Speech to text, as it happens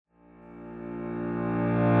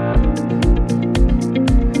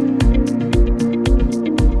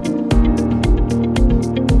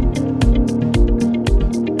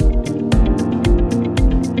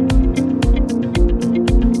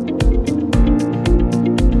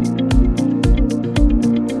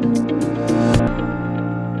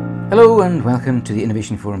Hello and welcome to the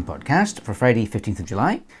Innovation Forum podcast for Friday 15th of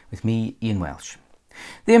July with me, Ian Welsh.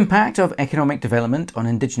 The impact of economic development on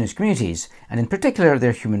Indigenous communities, and in particular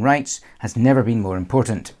their human rights, has never been more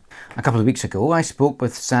important. A couple of weeks ago I spoke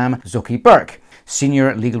with Sam Zoki-Burke,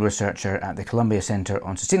 Senior Legal Researcher at the Columbia Center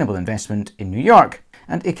on Sustainable Investment in New York,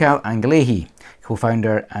 and Ikal Angelehi,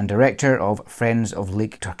 co-founder and director of Friends of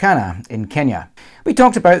Lake Turkana in Kenya. We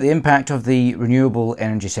talked about the impact of the renewable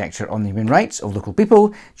energy sector on the human rights of local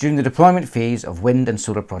people during the deployment phase of wind and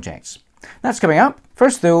solar projects. That's coming up.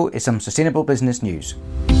 First, though, is some sustainable business news.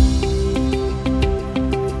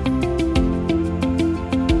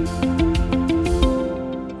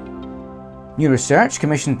 New research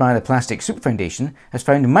commissioned by the Plastic Soup Foundation has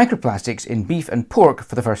found microplastics in beef and pork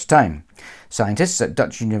for the first time. Scientists at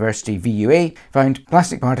Dutch University VUA found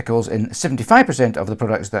plastic particles in 75% of the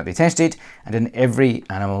products that they tested and in every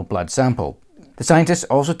animal blood sample. The scientists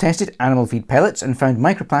also tested animal feed pellets and found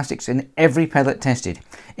microplastics in every pellet tested,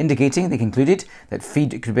 indicating they concluded that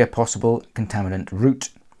feed could be a possible contaminant route.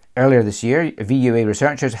 Earlier this year, VUA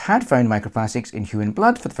researchers had found microplastics in human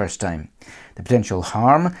blood for the first time. The potential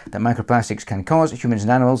harm that microplastics can cause humans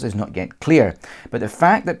and animals is not yet clear, but the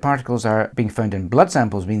fact that particles are being found in blood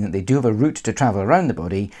samples mean that they do have a route to travel around the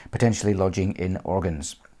body, potentially lodging in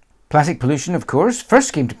organs. Plastic pollution, of course,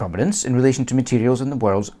 first came to prominence in relation to materials in the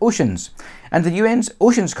world's oceans. And the UN's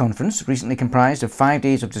Oceans Conference, recently comprised of 5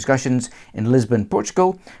 days of discussions in Lisbon,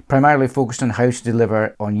 Portugal, primarily focused on how to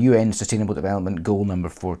deliver on UN Sustainable Development Goal number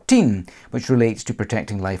 14, which relates to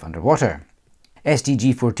protecting life underwater.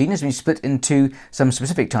 SDG 14 has been split into some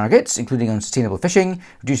specific targets, including on sustainable fishing,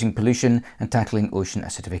 reducing pollution and tackling ocean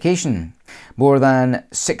acidification. More than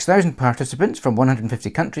 6,000 participants from 150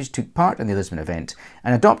 countries took part in the Lisbon event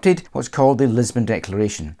and adopted what's called the Lisbon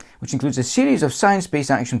Declaration, which includes a series of science-based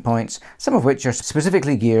action points, some of which are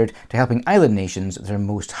specifically geared to helping island nations that are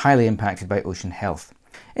most highly impacted by ocean health.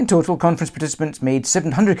 In total, conference participants made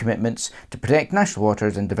 700 commitments to protect national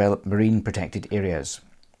waters and develop marine protected areas.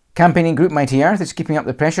 Campaigning group Mighty Earth is keeping up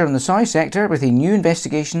the pressure on the soy sector with a new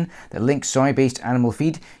investigation that links soy-based animal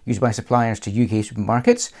feed used by suppliers to UK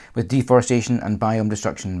supermarkets with deforestation and biome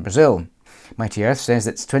destruction in Brazil. Mighty Earth says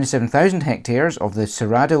that 27,000 hectares of the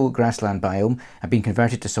Cerrado grassland biome have been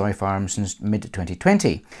converted to soy farms since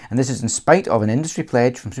mid-2020, and this is in spite of an industry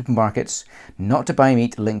pledge from supermarkets not to buy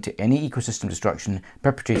meat linked to any ecosystem destruction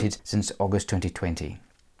perpetrated since August 2020.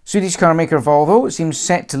 Swedish car maker Volvo seems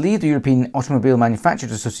set to leave the European Automobile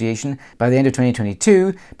Manufacturers Association by the end of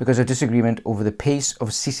 2022 because of disagreement over the pace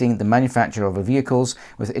of ceasing the manufacture of vehicles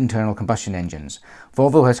with internal combustion engines.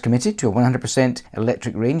 Volvo has committed to a 100%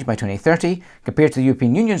 electric range by 2030 compared to the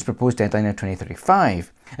European Union's proposed deadline of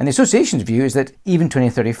 2035. And the association's view is that even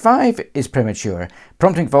 2035 is premature,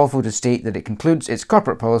 prompting Volvo to state that it concludes its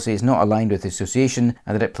corporate policy is not aligned with the association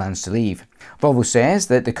and that it plans to leave. Volvo says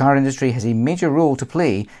that the car industry has a major role to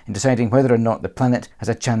play in deciding whether or not the planet has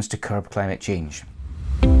a chance to curb climate change.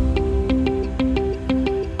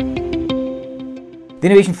 The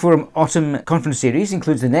Innovation Forum Autumn Conference Series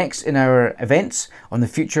includes the next in our events on the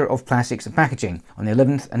future of plastics and packaging on the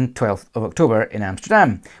 11th and 12th of October in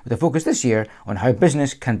Amsterdam, with a focus this year on how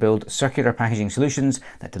business can build circular packaging solutions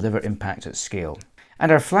that deliver impact at scale.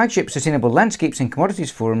 And our flagship Sustainable Landscapes and Commodities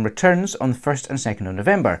Forum returns on the 1st and 2nd of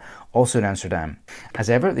November, also in Amsterdam. As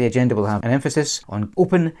ever, the agenda will have an emphasis on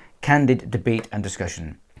open, candid debate and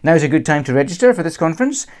discussion. Now is a good time to register for this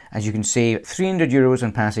conference, as you can save €300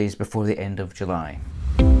 on passes before the end of July.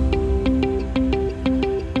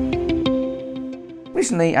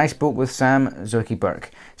 Recently, I spoke with Sam Zoki-Burke,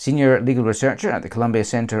 Senior Legal Researcher at the Columbia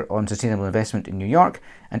Center on Sustainable Investment in New York,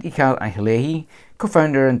 and Ikal Angelehi,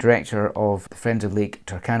 Co-founder and Director of Friends of Lake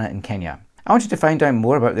Turkana in Kenya. I wanted to find out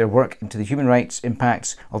more about their work into the human rights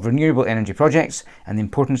impacts of renewable energy projects and the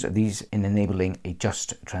importance of these in enabling a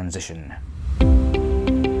just transition.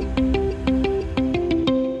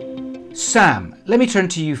 Sam, let me turn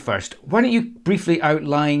to you first. Why don't you briefly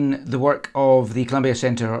outline the work of the Columbia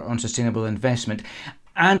Center on Sustainable Investment,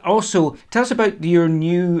 and also tell us about your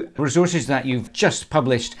new resources that you've just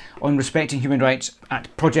published on respecting human rights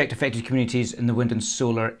at project-affected communities in the wind and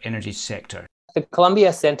solar energy sector. The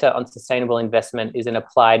Columbia Center on Sustainable Investment is an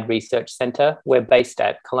applied research center. We're based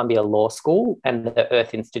at Columbia Law School and the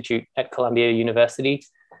Earth Institute at Columbia University.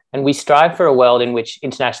 And we strive for a world in which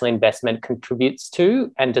international investment contributes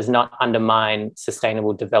to and does not undermine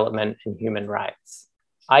sustainable development and human rights.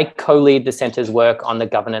 I co-lead the centre's work on the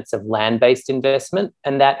governance of land-based investment,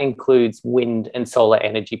 and that includes wind and solar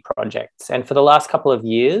energy projects. And for the last couple of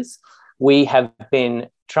years, we have been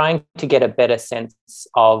trying to get a better sense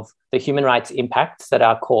of the human rights impacts that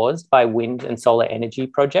are caused by wind and solar energy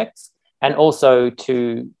projects and also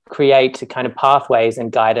to create kind of pathways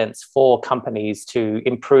and guidance for companies to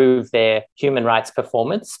improve their human rights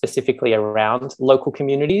performance, specifically around local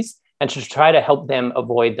communities, and to try to help them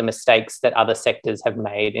avoid the mistakes that other sectors have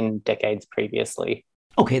made in decades previously.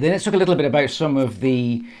 Okay, then let's talk a little bit about some of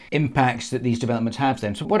the impacts that these developments have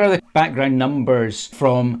then. So what are the background numbers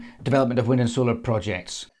from development of wind and solar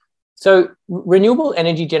projects? So renewable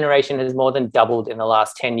energy generation has more than doubled in the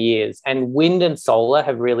last 10 years, and wind and solar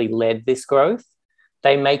have really led this growth.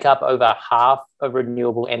 They make up over half of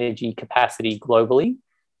renewable energy capacity globally.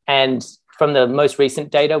 And from the most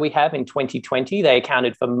recent data we have in 2020, they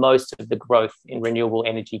accounted for most of the growth in renewable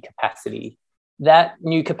energy capacity. That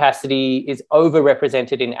new capacity is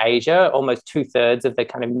overrepresented in Asia. Almost 2/3 of the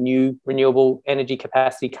kind of new renewable energy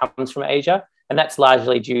capacity comes from Asia. And that's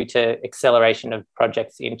largely due to acceleration of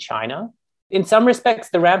projects in China. In some respects,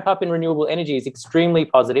 the ramp up in renewable energy is extremely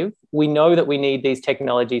positive. We know that we need these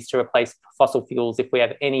technologies to replace fossil fuels if we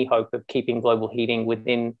have any hope of keeping global heating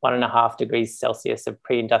within 1.5 degrees Celsius of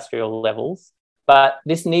pre-industrial levels. But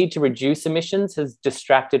this need to reduce emissions has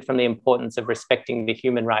distracted from the importance of respecting the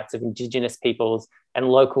human rights of Indigenous peoples and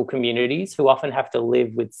local communities who often have to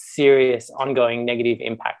live with serious ongoing negative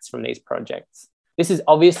impacts from these projects. This is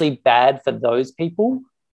obviously bad for those people,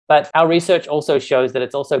 but our research also shows that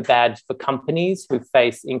it's also bad for companies who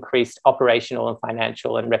face increased operational and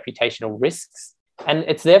financial and reputational risks. And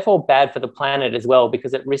it's therefore bad for the planet as well,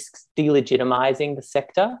 because it risks delegitimizing the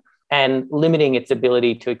sector and limiting its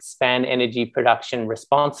ability to expand energy production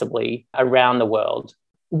responsibly around the world.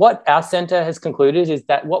 What our centre has concluded is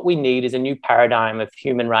that what we need is a new paradigm of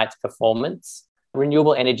human rights performance.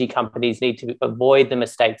 Renewable energy companies need to avoid the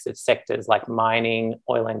mistakes of sectors like mining,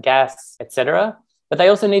 oil and gas, etc. But they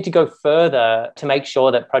also need to go further to make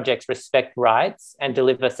sure that projects respect rights and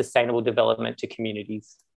deliver sustainable development to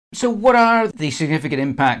communities. So what are the significant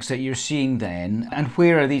impacts that you're seeing then, and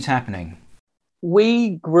where are these happening?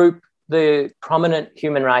 We group the prominent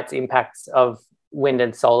human rights impacts of wind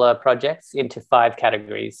and solar projects into 5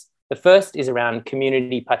 categories. The first is around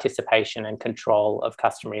community participation and control of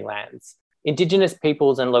customary lands. Indigenous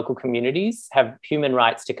peoples and local communities have human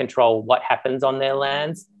rights to control what happens on their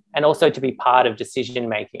lands and also to be part of decision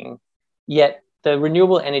making. Yet the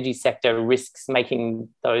renewable energy sector risks making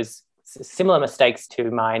those similar mistakes to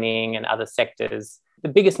mining and other sectors. The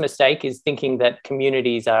biggest mistake is thinking that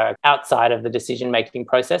communities are outside of the decision-making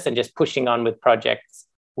process and just pushing on with projects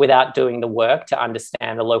without doing the work to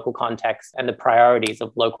understand the local context and the priorities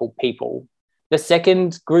of local people. The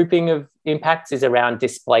second grouping of impacts is around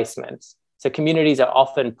displacement. So communities are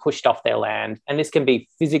often pushed off their land, and this can be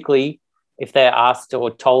physically if they're asked or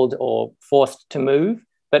told or forced to move,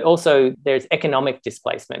 but also there's economic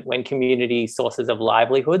displacement when community sources of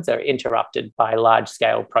livelihoods are interrupted by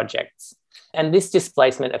large-scale projects. And this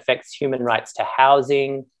displacement affects human rights to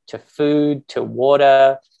housing, to food, to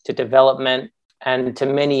water, to development, and to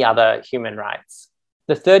many other human rights.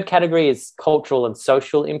 The third category is cultural and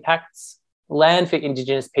social impacts. Land for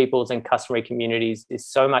Indigenous peoples and customary communities is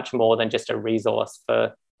so much more than just a resource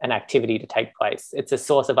for an activity to take place. It's a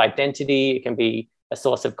source of identity. It can be a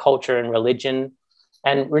source of culture and religion.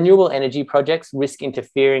 And renewable energy projects risk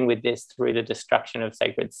interfering with this through the destruction of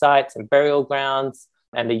sacred sites and burial grounds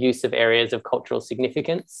and the use of areas of cultural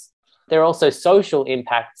significance. There are also social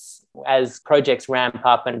impacts as projects ramp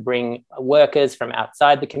up and bring workers from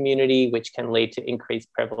outside the community, which can lead to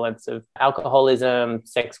increased prevalence of alcoholism,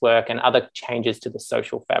 sex work, and other changes to the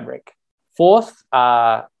social fabric. Fourth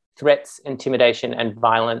are threats, intimidation, and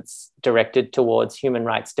violence directed towards human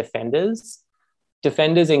rights defenders.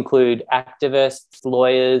 Defenders include activists,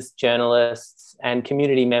 lawyers, journalists, and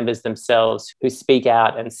community members themselves who speak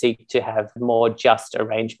out and seek to have more just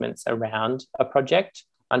arrangements around a project.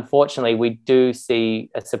 Unfortunately, we do see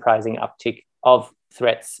a surprising uptick of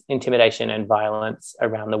threats, intimidation, and violence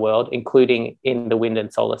around the world, including in the wind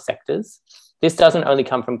and solar sectors. This doesn't only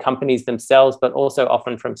come from companies themselves, but also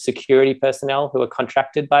often from security personnel who are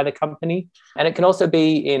contracted by the company. And it can also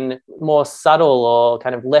be in more subtle or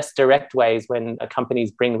kind of less direct ways when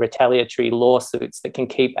companies bring retaliatory lawsuits that can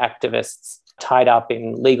keep activists tied up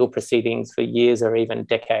in legal proceedings for years or even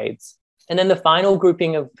decades. And then the final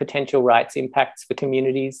grouping of potential rights impacts for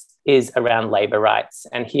communities is around labour rights.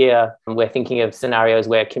 And here we're thinking of scenarios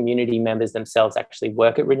where community members themselves actually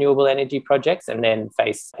work at renewable energy projects and then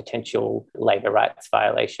face potential labour rights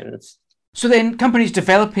violations. So then companies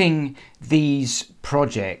developing these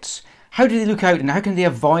projects, how do they look out and how can they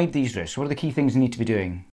avoid these risks? What are the key things they need to be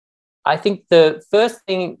doing? I think the first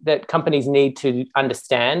thing that companies need to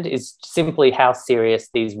understand is simply how serious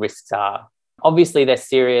these risks are. Obviously, they're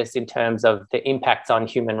serious in terms of the impacts on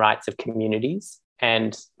human rights of communities.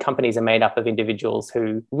 and companies are made up of individuals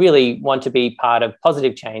who really want to be part of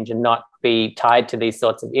positive change and not be tied to these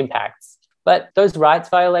sorts of impacts. But those rights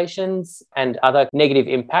violations and other negative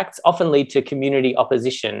impacts often lead to community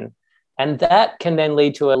opposition, and that can then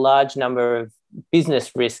lead to a large number of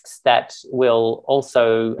business risks that will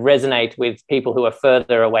also resonate with people who are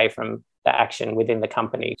further away from the action within the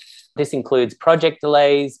company. This includes project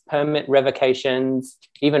delays, permit revocations,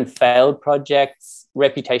 even failed projects,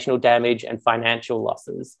 reputational damage, and financial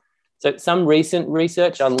losses. So some recent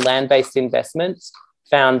research on land-based investments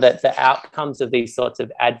found that the outcomes of these sorts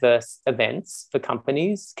of adverse events for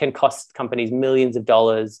companies can cost companies millions of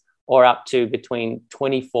dollars, or up to between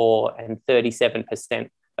 24 and 37%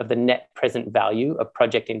 of the net present value of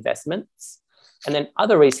project investments. And then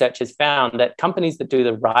other research has found that companies that do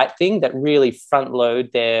the right thing, that really front load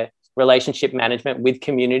their relationship management with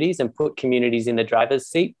communities and put communities in the driver's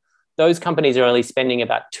seat, those companies are only spending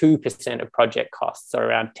about 2% of project costs, or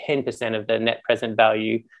around 10% of the net present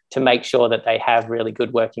value, to make sure that they have really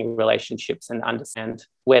good working relationships and understand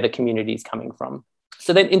where the community is coming from.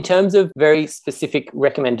 So then in terms of very specific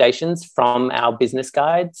recommendations from our business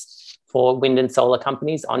guides for wind and solar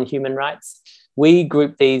companies on human rights, we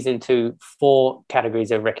group these into 4 categories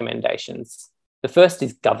of recommendations. The first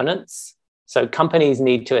is governance. So companies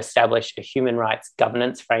need to establish a human rights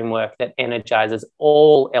governance framework that energizes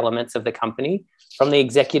all elements of the company, from the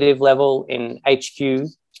executive level in HQ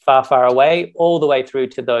far, far away, all the way through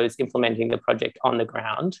to those implementing the project on the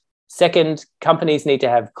ground. Second, companies need to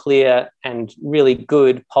have clear and really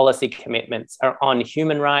good policy commitments on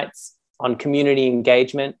human rights, on community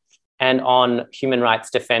engagement, and on human rights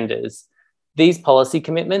defenders. These policy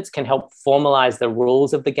commitments can help formalize the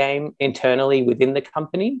rules of the game internally within the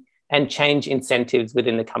company and change incentives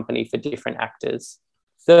within the company for different actors.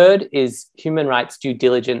 Third is human rights due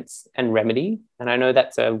diligence and remedy. And I know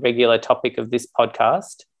that's a regular topic of this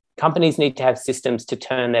podcast. Companies need to have systems to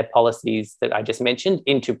turn their policies that I just mentioned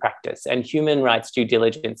into practice, and human rights due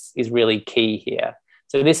diligence is really key here.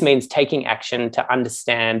 So this means taking action to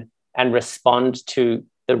understand and respond to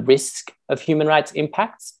the risk of human rights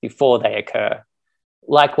impacts before they occur.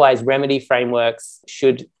 Likewise, remedy frameworks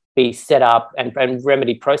should be set up, and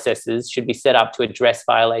remedy processes should be set up to address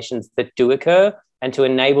violations that do occur and to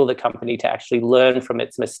enable the company to actually learn from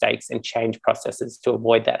its mistakes and change processes to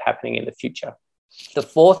avoid that happening in the future. The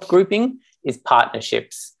fourth grouping is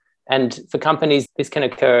partnerships. And for companies, this can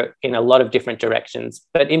occur in a lot of different directions,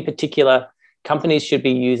 but in particular, companies should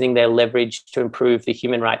be using their leverage to improve the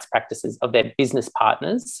human rights practices of their business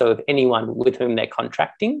partners, so of anyone with whom they're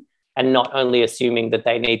contracting, and not only assuming that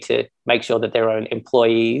they need to make sure that their own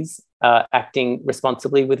employees are acting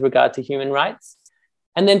responsibly with regard to human rights.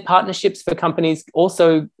 And then partnerships for companies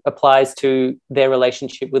also applies to their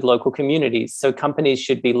relationship with local communities. So companies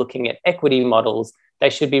should be looking at equity models. They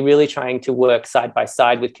should be really trying to work side by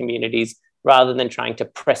side with communities rather than trying to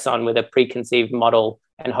press on with a preconceived model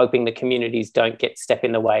and hoping the communities don't step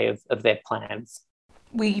in the way of their plans.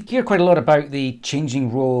 We hear quite a lot about the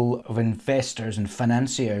changing role of investors and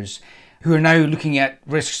financiers who are now looking at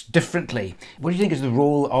risks differently. What do you think is the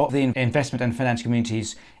role of the investment and finance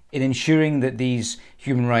communities in ensuring that these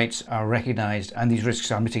human rights are recognised and these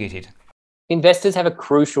risks are mitigated? Investors have a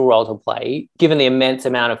crucial role to play, given the immense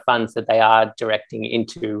amount of funds that they are directing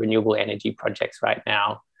into renewable energy projects right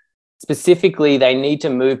now. Specifically, they need to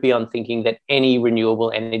move beyond thinking that any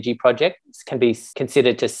renewable energy projects can be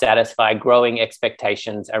considered to satisfy growing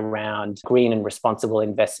expectations around green and responsible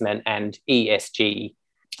investment and ESG.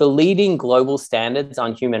 The leading global standards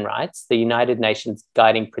on human rights, the United Nations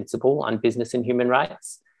Guiding Principle on Business and Human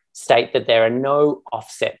Rights, state that there are no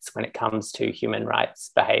offsets when it comes to human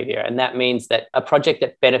rights behaviour. And that means that a project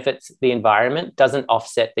that benefits the environment doesn't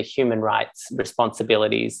offset the human rights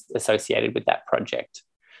responsibilities associated with that project.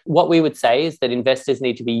 What we would say is that investors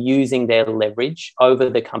need to be using their leverage over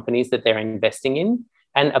the companies that they're investing in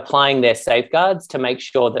and applying their safeguards to make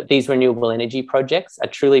sure that these renewable energy projects are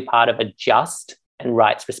truly part of a just and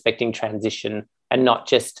rights-respecting transition and not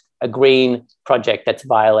just a green project that's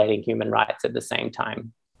violating human rights at the same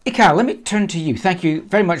time. Ikal, let me turn to you. Thank you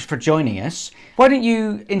very much for joining us. Why don't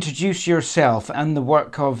you introduce yourself and the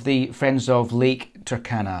work of the Friends of Lake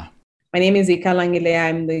Turkana? My name is Ikal Langile.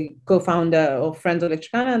 I'm the co-founder of Friends of Lake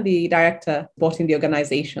Turkana and the director supporting the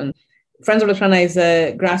organization. Friends of Lake Turkana is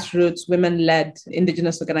a grassroots, women-led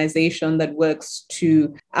Indigenous organization that works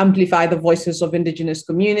to amplify the voices of Indigenous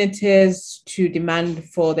communities, to demand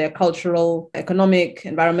for their cultural, economic,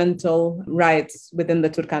 environmental rights within the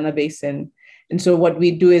Turkana Basin. And so what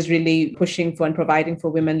we do is really pushing for and providing for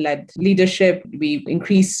women-led leadership. We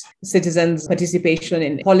increase citizens' participation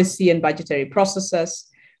in policy and budgetary processes.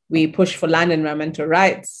 We push for land environmental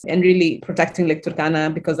rights and really protecting Lake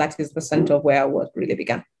Turkana, because that is the center of where our work really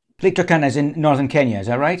began. Lake Turkana is in northern Kenya, is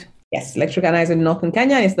that right? Yes, Lake Turkana is in northern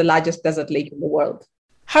Kenya and it's the largest desert lake in the world.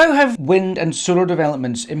 How have wind and solar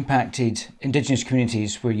developments impacted Indigenous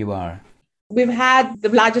communities where you are? We've had the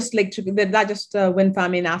largest wind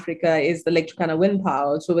farm in Africa is the Lake Turkana wind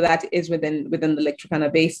power. So that is within the Lake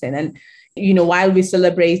Turkana basin. And, while we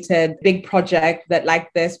celebrated big project that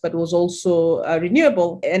like this, but was also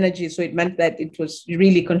renewable energy. So it meant that it was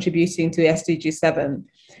really contributing to SDG 7.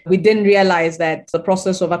 We didn't realize that the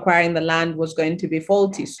process of acquiring the land was going to be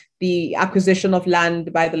faulty. The acquisition of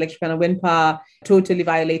land by the Lake Turkana wind power totally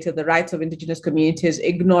violated the rights of Indigenous communities,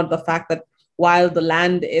 ignored the fact that while the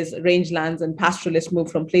land is rangelands and pastoralists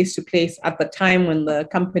move from place to place, at the time when the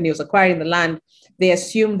company was acquiring the land, they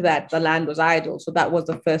assumed that the land was idle. So that was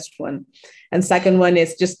the first one. And second one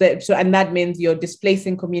is and that means you're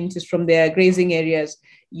displacing communities from their grazing areas.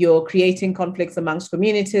 You're creating conflicts amongst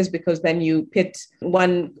communities because then you pit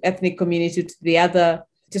one ethnic community to the other,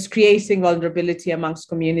 just creating vulnerability amongst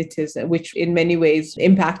communities, which in many ways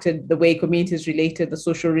impacted the way communities related, the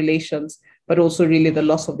social relations, but also really the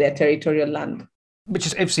loss of their territorial land. Which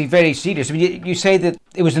is obviously very serious. I mean, you say that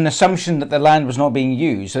it was an assumption that the land was not being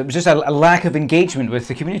used. So it was just a lack of engagement with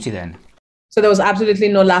the community then. So there was absolutely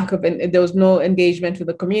there was no engagement with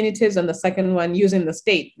the communities. And the second one, using the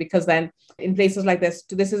state, because then in places like this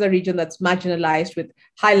is a region that's marginalized with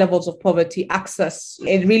high levels of poverty, access.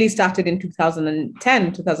 It really started in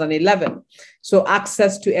 2010, 2011. So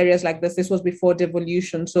access to areas like this was before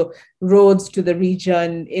devolution. So roads to the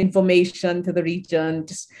region, information to the region,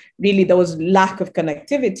 just really there was lack of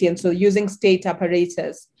connectivity. And so using state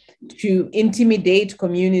apparatus to intimidate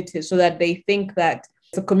communities so that they think that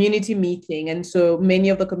it's a community meeting. And so many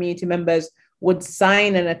of the community members would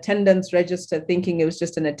sign an attendance register thinking it was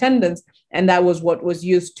just an attendance. And that was what was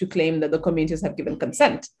used to claim that the communities have given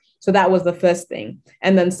consent. So that was the first thing.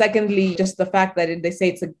 And then secondly, just the fact that they say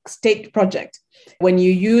it's a state project. When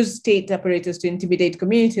you use state apparatus to intimidate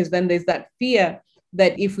communities, then there's that fear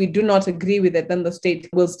that if we do not agree with it, then the state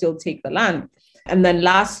will still take the land. And then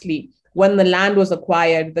lastly, when the land was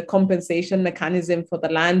acquired, the compensation mechanism for the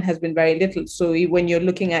land has been very little. So when you're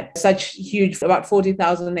looking at such huge, about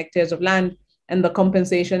 40,000 hectares of land, and the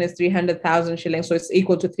compensation is 300,000 shillings, so it's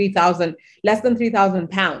equal to less than 3,000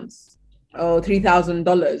 pounds or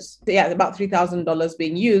 $3,000. Yeah, about $3,000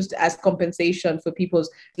 being used as compensation for people's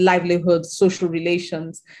livelihoods, social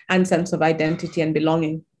relations, and sense of identity and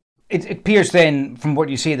belonging. It appears then, from what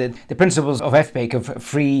you say, that the principles of FPIC, of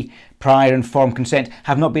free, prior, informed consent,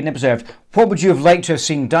 have not been observed. What would you have liked to have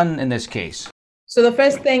seen done in this case? So the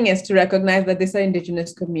first thing is to recognize that these are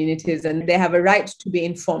Indigenous communities and they have a right to be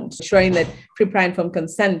informed, ensuring that free, prior, informed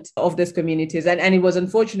consent of these communities. And it was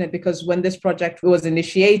unfortunate because when this project was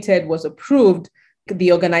initiated, was approved,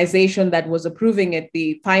 the organization that was approving it,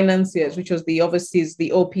 the financiers, which was the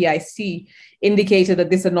OPIC, indicated that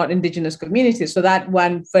these are not Indigenous communities. So that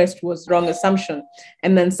one first was wrong assumption.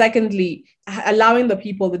 And then secondly, allowing the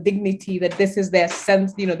people the dignity that this is their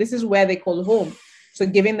sense, this is where they call home. So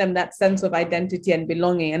giving them that sense of identity and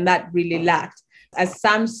belonging, and that really lacked. As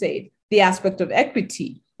Sam said, the aspect of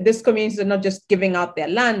equity. These communities are not just giving out their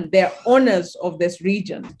land, they're owners of this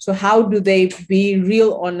region. So how do they be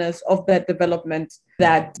real owners of that development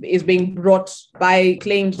that is being brought by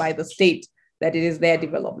claims by the state that it is their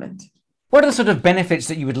development? What are the sort of benefits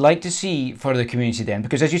that you would like to see for the community then?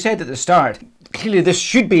 Because as you said at the start, clearly this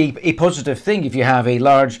should be a positive thing if you have a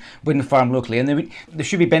large wind farm locally, and there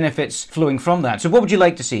should be benefits flowing from that. So what would you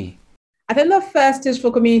like to see? I think the first is for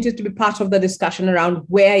communities to be part of the discussion around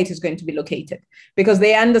where it is going to be located, because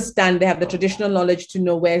they understand, they have the traditional knowledge to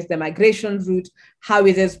know where's the migration route, how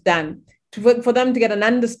it is done, for them to get an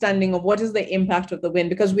understanding of what is the impact of the wind,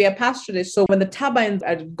 because we are pastoralists. So when the turbines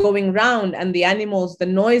are going round and the animals, the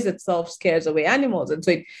noise itself scares away animals. And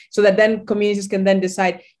so that then communities can then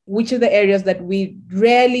decide which are the areas that we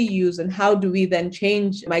rarely use and how do we then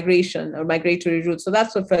change migration or migratory routes. So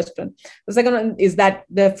that's the first one. The second one is that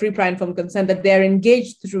the free, prior, informed consent, that they're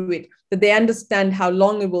engaged through it, that they understand how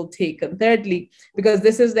long it will take. And thirdly, because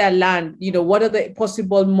this is their land, what are the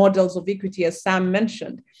possible models of equity, as Sam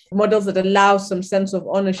mentioned, models that allow some sense of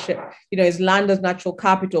ownership, is land as natural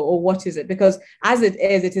capital, or what is it? Because as it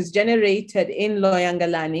is generated in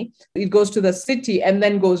Loyangalani, it goes to the city and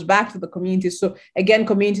then goes back to the communities. So again,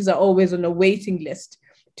 communities are always on a waiting list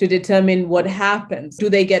to determine what happens. Do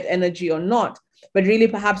they get energy or not? But really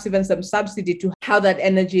perhaps even some subsidy to how that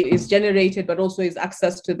energy is generated, but also is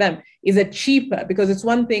access to them. Is it cheaper? Because it's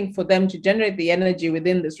one thing for them to generate the energy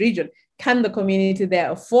within this region. Can the community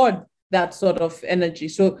there afford that sort of energy.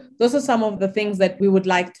 So those are some of the things that we would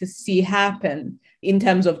like to see happen in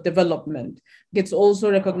terms of development. It's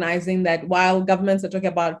also recognizing that while governments are talking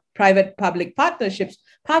about private-public partnerships,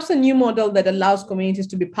 perhaps a new model that allows communities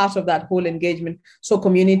to be part of that whole engagement. So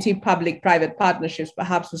community, public, private partnerships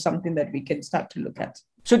perhaps is something that we can start to look at.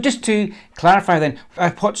 So just to clarify then,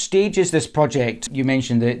 at what stage is this project? You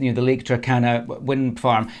mentioned the Lake Turkana wind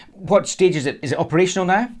farm. What stage is it? Is it operational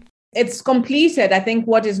now? It's completed. I think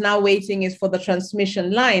what is now waiting is for the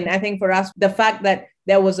transmission line. I think for us, the fact that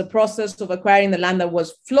there was a process of acquiring the land that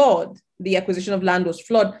was flawed, the acquisition of land was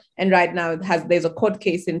flawed, and right now there's a court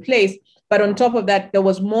case in place. But on top of that, there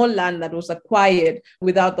was more land that was acquired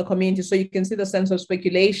without the community. So you can see the sense of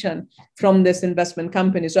speculation from this investment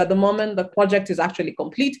company. So at the moment, the project is actually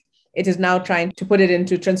complete. It is now trying to put it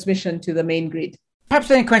into transmission to the main grid. Perhaps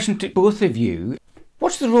then a question to both of you.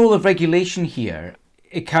 What's the role of regulation here?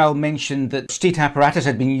 Ikal mentioned that state apparatus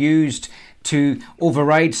had been used to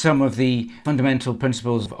override some of the fundamental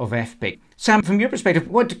principles of FPIC. Sam, from your perspective,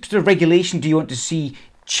 what sort of regulation do you want to see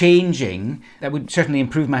changing that would certainly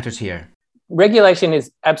improve matters here? Regulation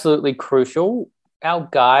is absolutely crucial. Our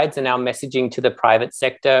guides and our messaging to the private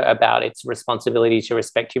sector about its responsibility to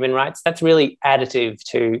respect human rights, that's really additive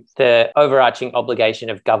to the overarching obligation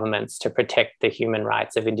of governments to protect the human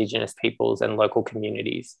rights of Indigenous peoples and local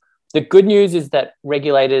communities. The good news is that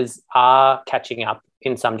regulators are catching up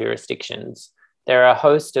in some jurisdictions. There are a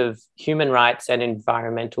host of human rights and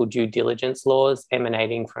environmental due diligence laws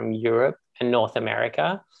emanating from Europe and North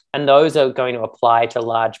America, and those are going to apply to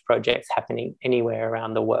large projects happening anywhere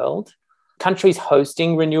around the world. Countries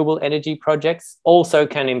hosting renewable energy projects also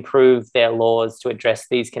can improve their laws to address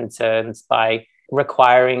these concerns by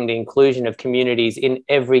requiring the inclusion of communities in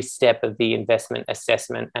every step of the investment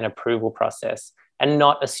assessment and approval process, and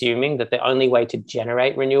not assuming that the only way to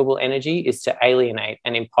generate renewable energy is to alienate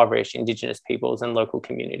and impoverish Indigenous peoples and local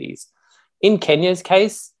communities. In Kenya's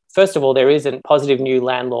case, first of all, there is a positive new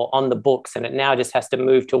land law on the books, and it now just has to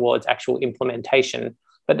move towards actual implementation.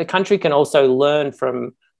 But the country can also learn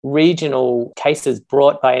from regional cases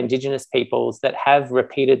brought by Indigenous peoples that have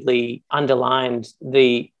repeatedly underlined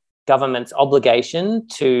the government's obligation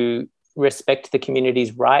to respect the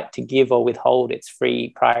community's right to give or withhold its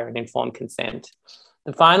free, prior and informed consent.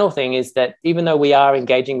 The final thing is that even though we are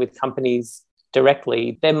engaging with companies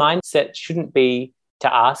directly, their mindset shouldn't be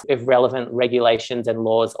to ask if relevant regulations and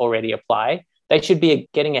laws already apply. They should be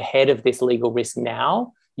getting ahead of this legal risk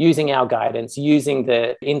now, using our guidance, using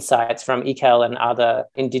the insights from ICAL and other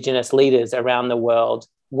Indigenous leaders around the world.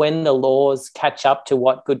 When the laws catch up to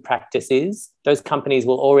what good practice is, those companies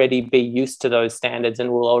will already be used to those standards and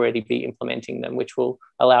will already be implementing them, which will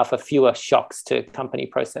allow for fewer shocks to company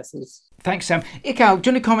processes. Thanks, Sam. Ikal, do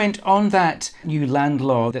you want to comment on that new land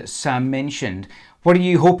law that Sam mentioned? What are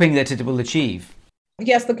you hoping that it will achieve?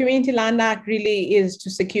 Yes, the Community Land Act really is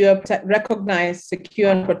to recognize, secure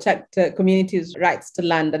and protect communities' rights to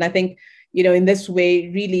land. And I think, in this way,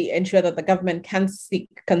 really ensure that the government can seek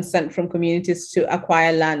consent from communities to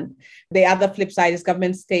acquire land. The other flip side is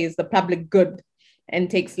government stays the public good and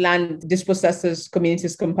takes land, dispossesses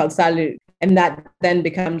communities compulsorily, and that then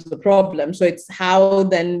becomes the problem. So it's how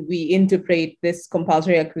then we interpret this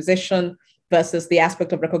compulsory acquisition versus the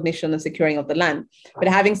aspect of recognition and securing of the land. But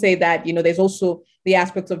having said that, there's also the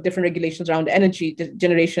aspects of different regulations around energy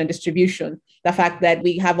generation and distribution. The fact that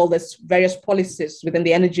we have all these various policies within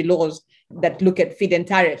the energy laws that look at feed-in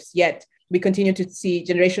tariffs, yet we continue to see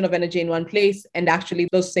generation of energy in one place, and actually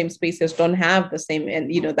those same spaces don't have the same,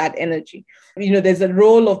 that energy. There's a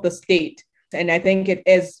role of the state, and I think it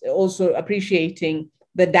is also appreciating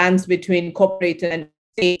the dance between corporate and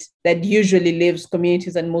state that usually leaves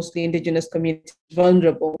communities and mostly Indigenous communities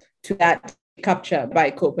vulnerable to that capture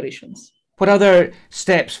by corporations. What other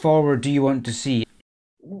steps forward do you want to see?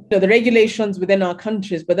 The regulations within our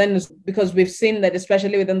countries, but then because we've seen that,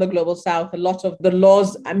 especially within the Global South, a lot of the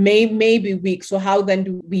laws may be weak. So how then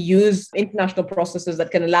do we use international processes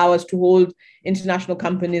that can allow us to hold international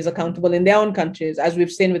companies accountable in their own countries, as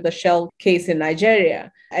we've seen with the Shell case in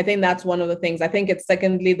Nigeria? I think that's one of the things. I think it's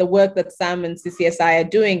secondly, the work that Sam and CCSI are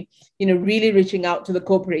doing, really reaching out to the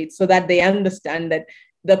corporates so that they understand that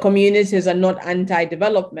the communities are not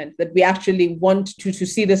anti-development, that we actually want to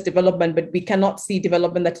see this development, but we cannot see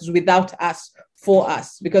development that is without us, for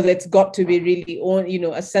us, because it's got to be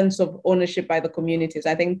really, a sense of ownership by the communities.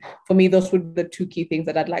 I think for me, those would be the two key things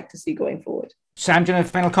that I'd like to see going forward. Sam, do you have a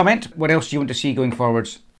final comment? What else do you want to see going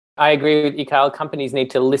forwards? I agree with Ikal. Companies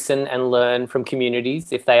need to listen and learn from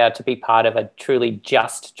communities if they are to be part of a truly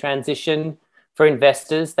just transition For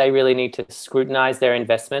investors, they really need to scrutinize their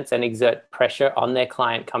investments and exert pressure on their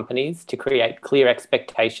client companies to create clear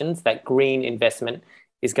expectations that green investment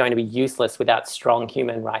is going to be useless without strong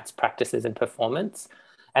human rights practices and performance.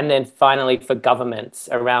 And then finally, for governments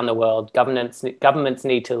around the world, governments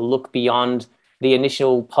need to look beyond the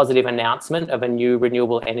initial positive announcement of a new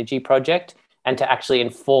renewable energy project and to actually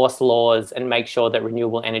enforce laws and make sure that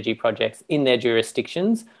renewable energy projects in their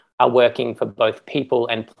jurisdictions are working for both people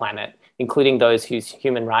and planet, including those whose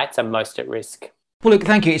human rights are most at risk. Well, look,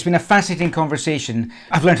 thank you. It's been a fascinating conversation.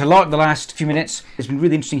 I've learned a lot in the last few minutes. It's been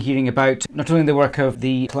really interesting hearing about not only the work of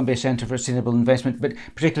the Columbia Centre for Sustainable Investment, but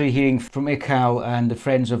particularly hearing from ICAL and the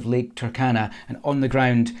Friends of Lake Turkana and on the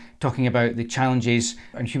ground talking about the challenges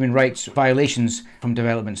and human rights violations from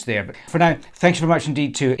developments there. But for now, thanks very much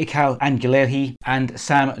indeed to ICAL Angulehi and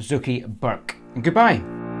Sam Zuki Burke. And goodbye.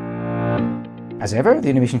 As ever, the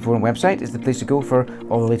Innovation Forum website is the place to go for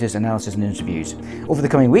all the latest analysis and interviews. Over the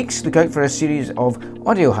coming weeks, look out for a series of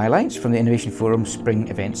audio highlights from the Innovation Forum Spring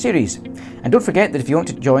Event Series. And don't forget that if you want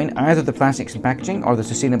to join either the Plastics and Packaging or the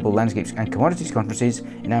Sustainable Landscapes and Commodities conferences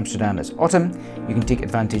in Amsterdam this autumn, you can take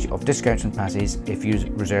advantage of discounts and passes if you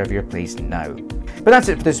reserve your place now. But that's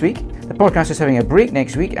it for this week. The podcast is having a break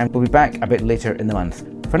next week and we'll be back a bit later in the month.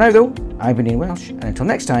 For now though, I've been Ian Welsh, and until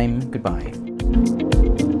next time, goodbye.